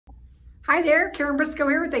Hi there, Karen Briscoe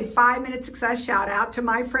here with a 5-minute success shout out to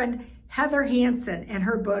my friend Heather Hansen and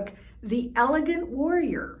her book, The Elegant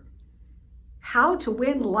Warrior, How to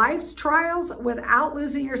Win Life's Trials Without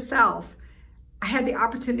Losing Yourself. I had the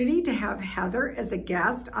opportunity to have Heather as a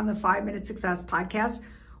guest on the 5-Minute Success podcast,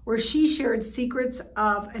 where she shared secrets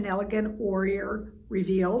of an elegant warrior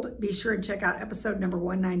revealed. Be sure and check out episode number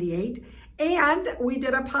 198. And we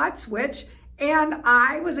did a pod switch, and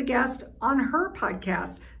I was a guest on her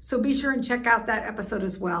podcast. So be sure and check out that episode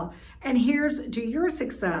as well. And here's to your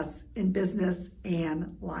success in business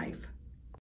and life.